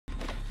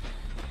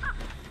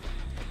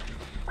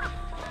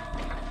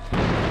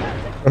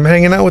I'm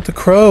hanging out with the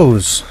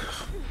crows.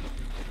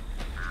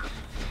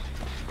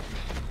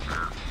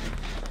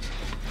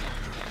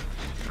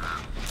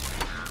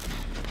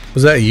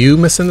 Was that you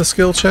missing the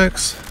skill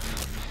checks?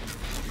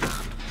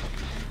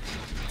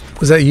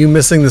 Was that you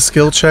missing the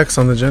skill checks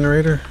on the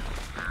generator?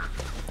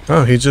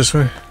 Oh, he just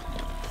went.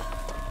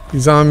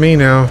 He's on me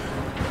now.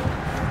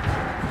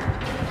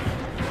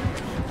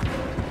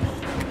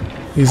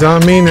 He's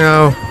on me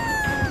now.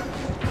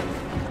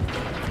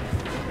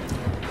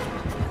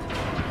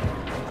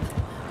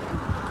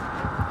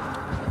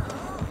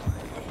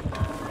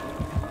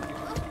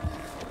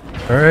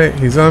 Alright,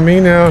 he's on me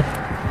now.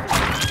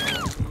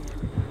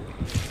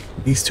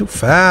 He's too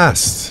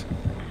fast.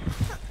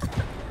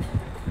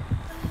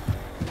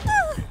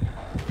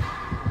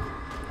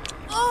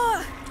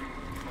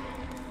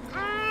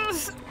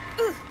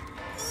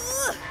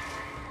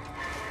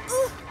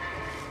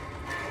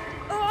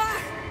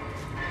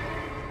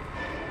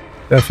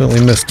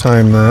 Definitely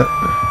mistimed that.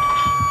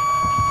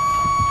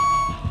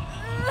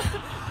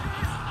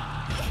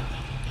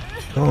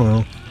 I don't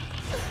know.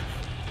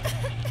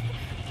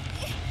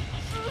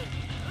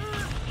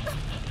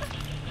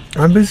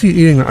 I'm busy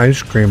eating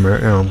ice cream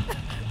right now.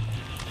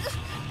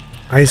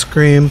 Ice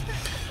cream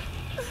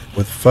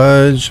with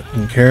fudge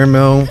and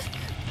caramel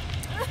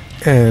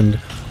and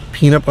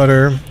peanut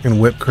butter and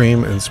whipped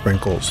cream and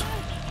sprinkles.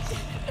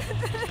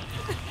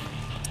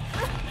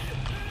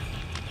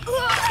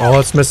 All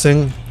it's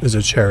missing is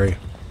a cherry.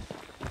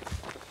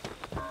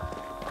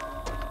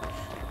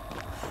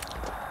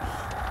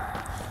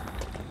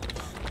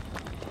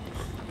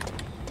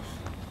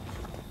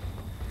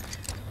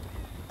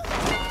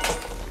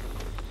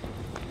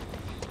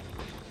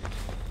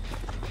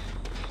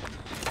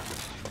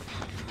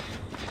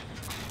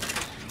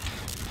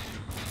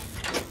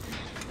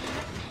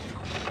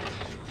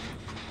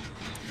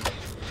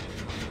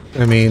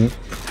 I mean,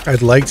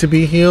 I'd like to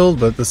be healed,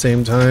 but at the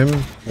same time,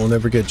 we'll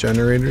never get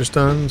generators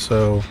done,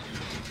 so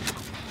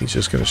he's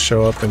just gonna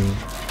show up and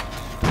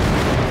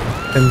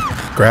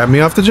grab me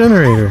off the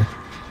generator.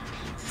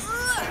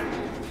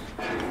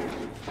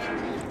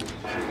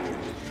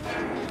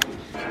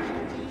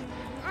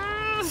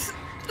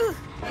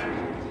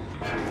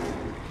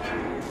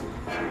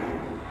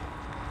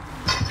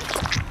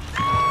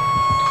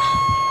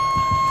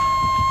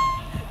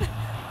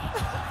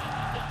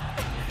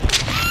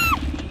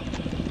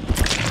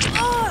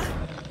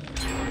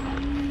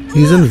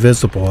 He's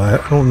invisible. I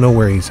don't know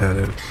where he's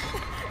headed.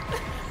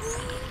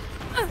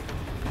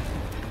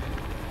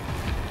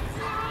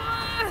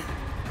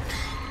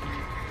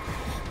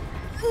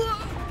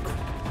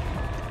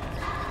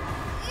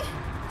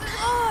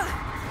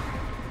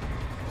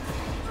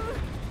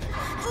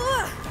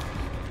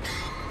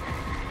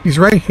 He's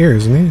right here,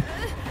 isn't he?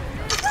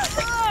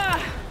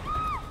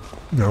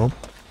 No.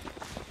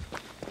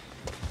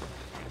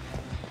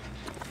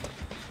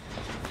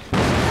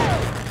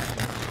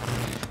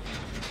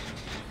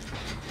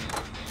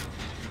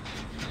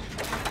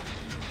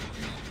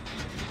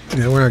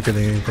 Yeah, we're not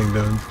getting anything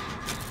done.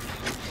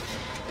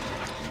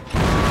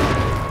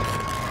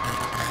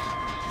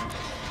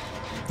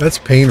 That's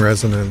pain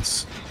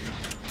resonance.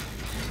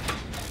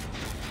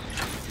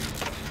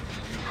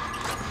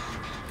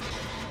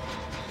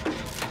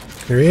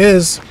 Here he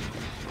is.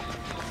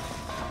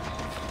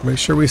 Make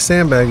sure we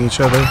sandbag each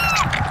other.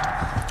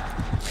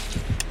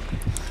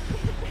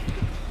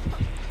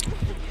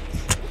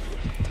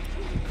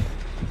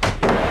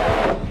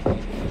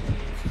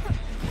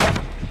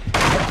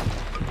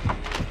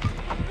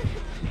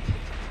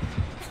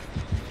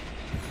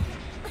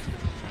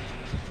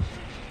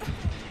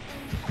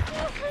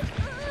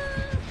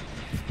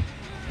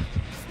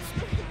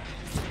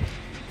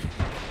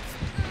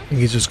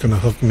 He's just gonna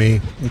hook me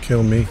and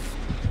kill me.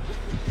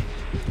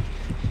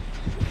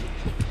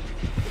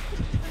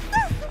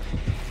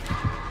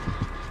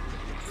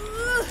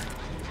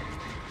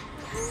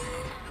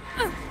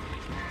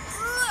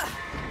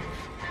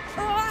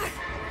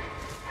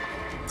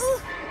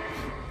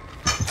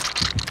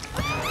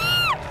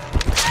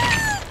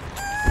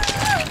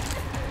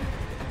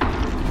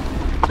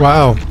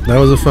 Wow, that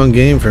was a fun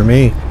game for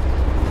me.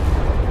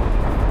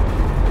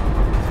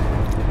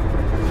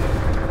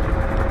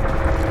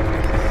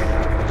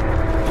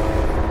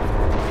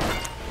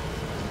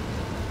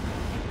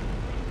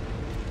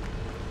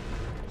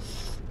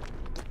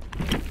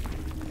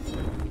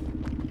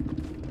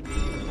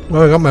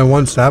 Well, I got my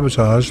one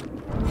sabotage.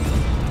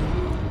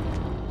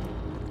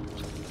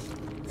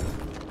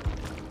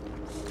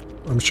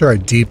 I'm sure I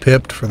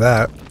de-pipped for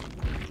that.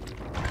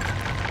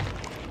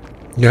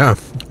 Yeah.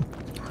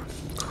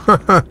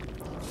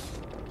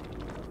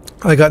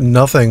 I got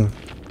nothing.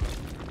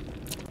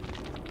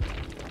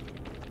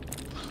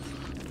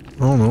 I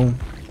don't know.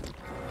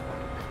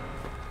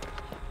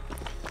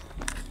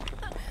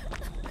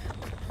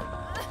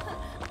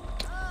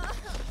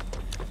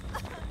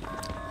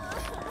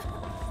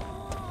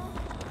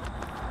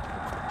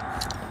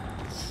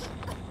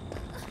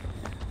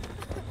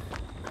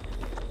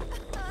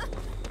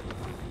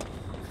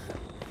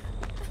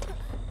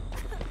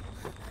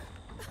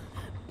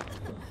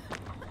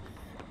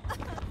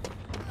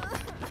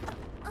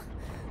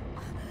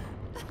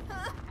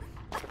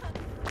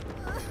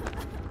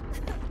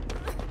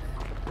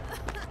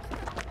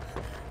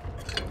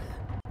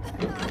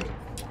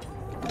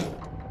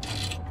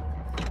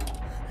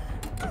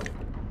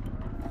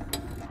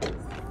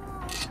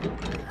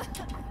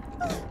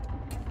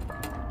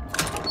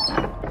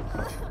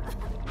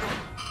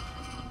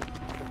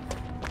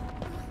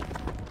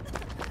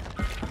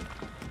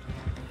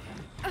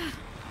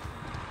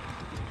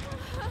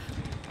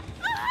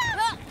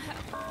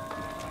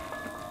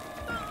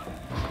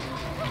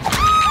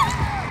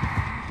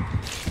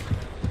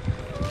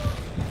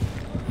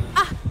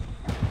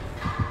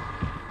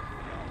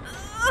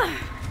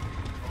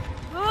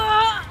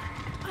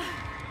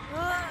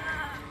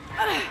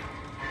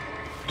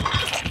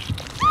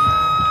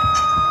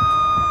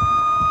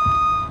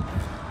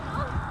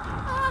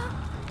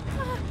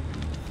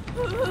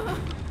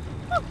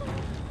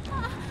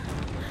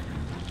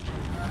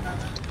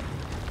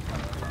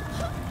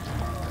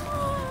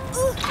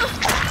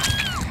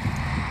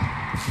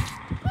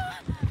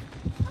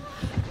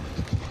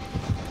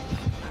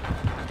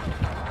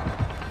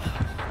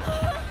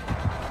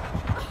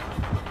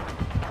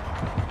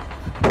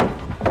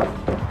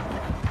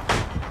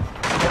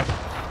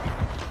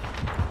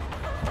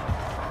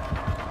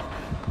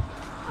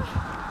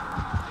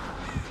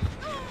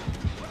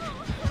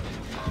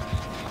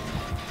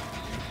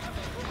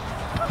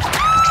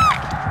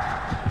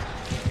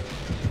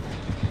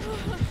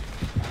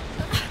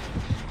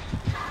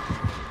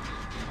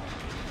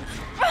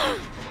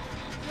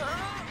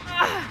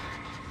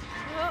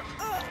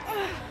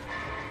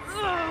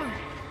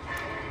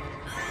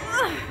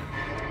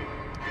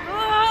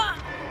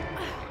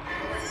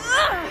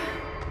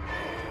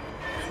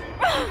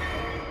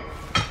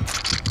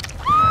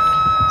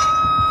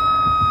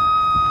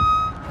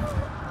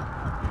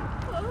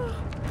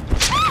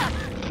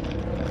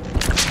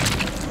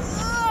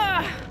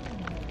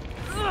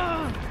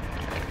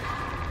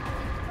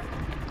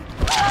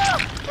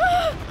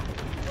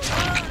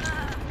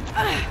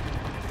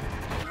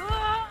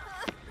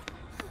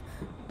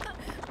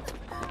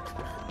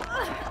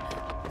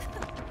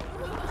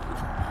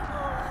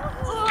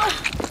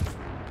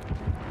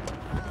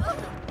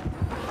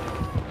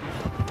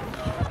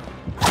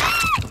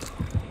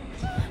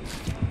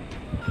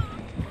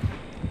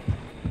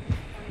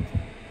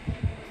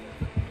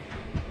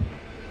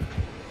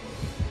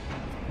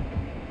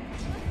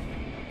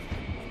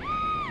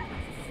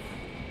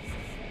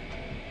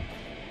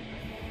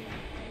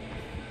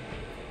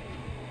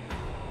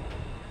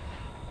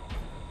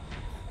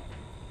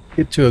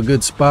 get to a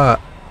good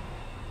spot.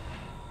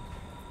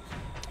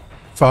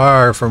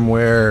 Far from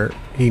where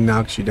he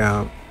knocks you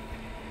down.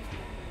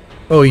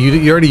 Oh,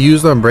 you already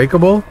used the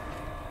Unbreakable?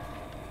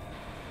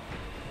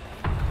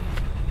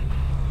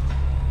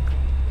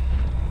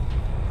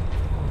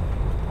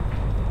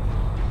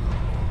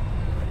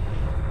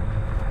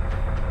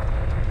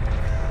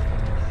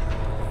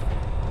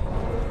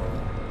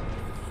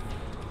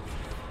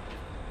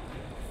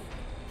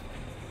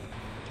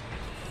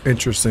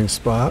 Interesting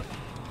spot.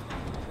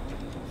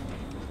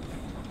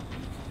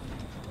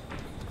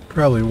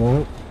 Probably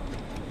won't.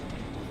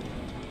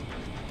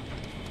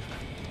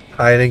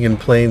 Hiding in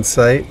plain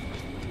sight.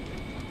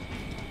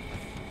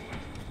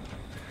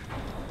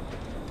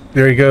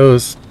 There he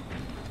goes.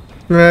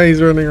 Ah,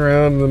 he's running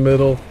around in the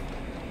middle.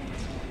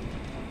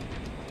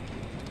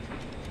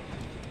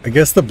 I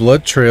guess the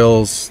blood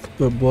trails,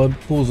 the blood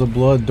pools of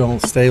blood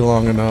don't stay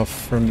long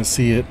enough for him to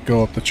see it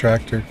go up the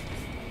tractor.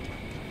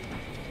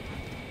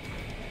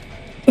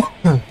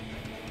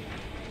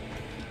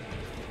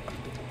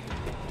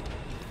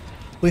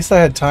 At least I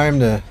had time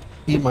to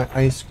eat my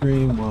ice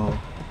cream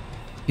while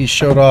he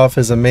showed off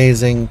his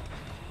amazing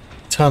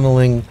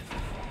tunneling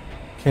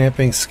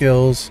camping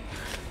skills.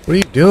 What are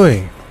you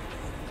doing?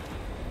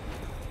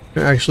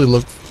 Actually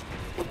look,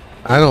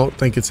 I don't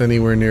think it's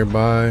anywhere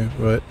nearby,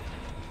 but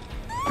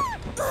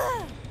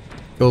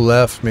go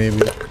left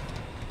maybe.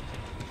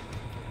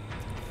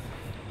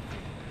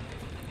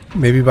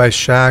 Maybe by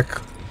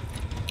shack.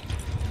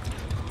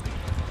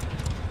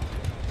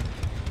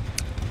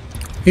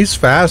 He's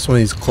fast when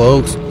he's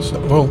cloaked. So,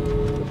 whoa.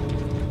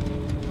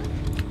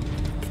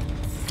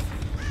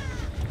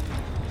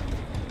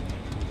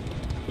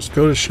 Just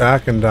go to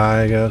shack and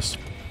die, I guess.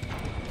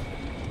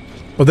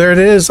 Well, there it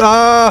is.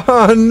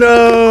 Oh,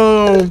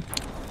 no.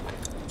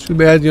 Too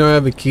bad you don't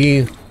have a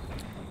key.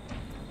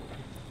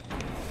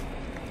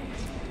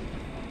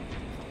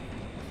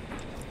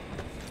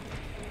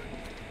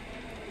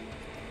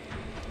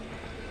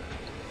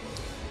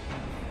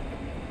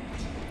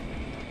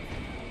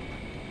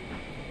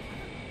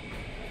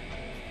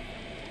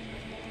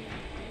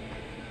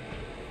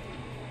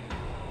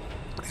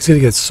 He's gonna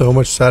get so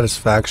much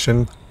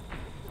satisfaction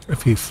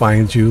if he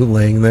finds you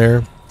laying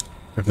there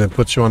and then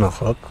puts you on a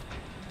hook.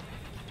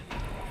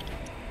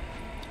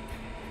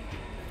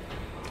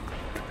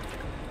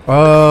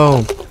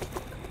 Oh,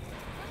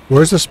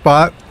 where's the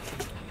spot?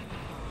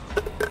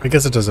 I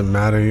guess it doesn't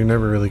matter. You're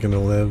never really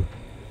gonna live.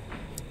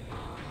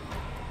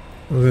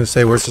 I was gonna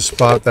say, where's the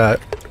spot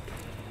that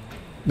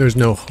there's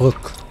no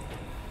hook?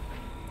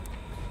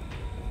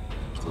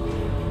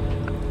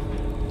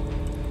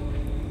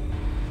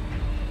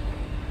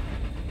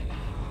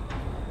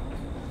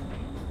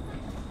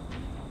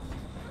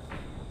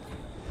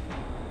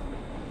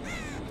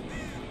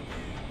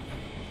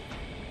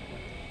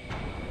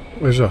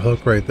 There's a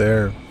hook right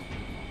there.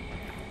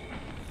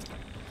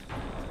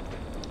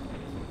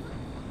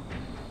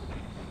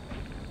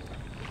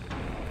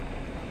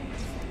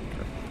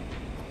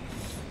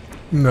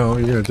 No,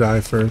 you're gonna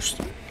die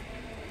first.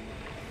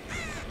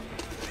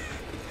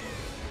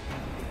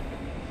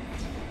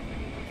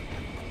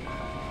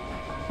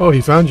 Oh,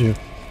 he found you.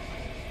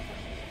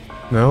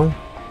 No?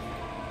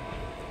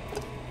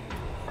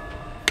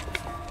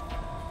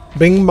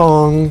 Bing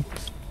bong.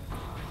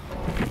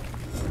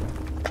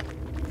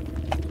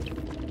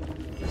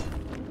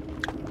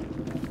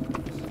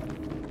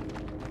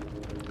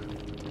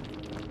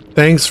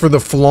 Thanks for the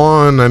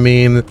flawn. I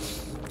mean,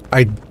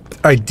 I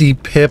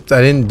de-pipped.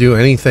 I didn't do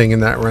anything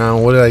in that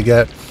round. What did I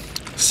get?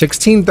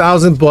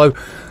 16,000 blood.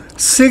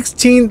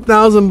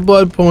 16,000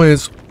 blood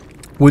points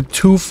with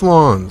 2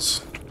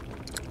 flawns.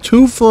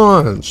 2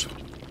 flawns.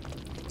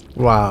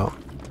 Wow.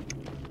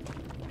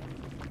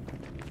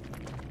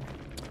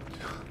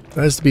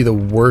 That has to be the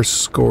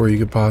worst score you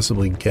could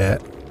possibly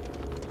get.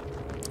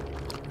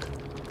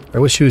 I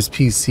wish he was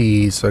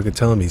PC so I could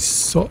tell him he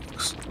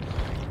sucks.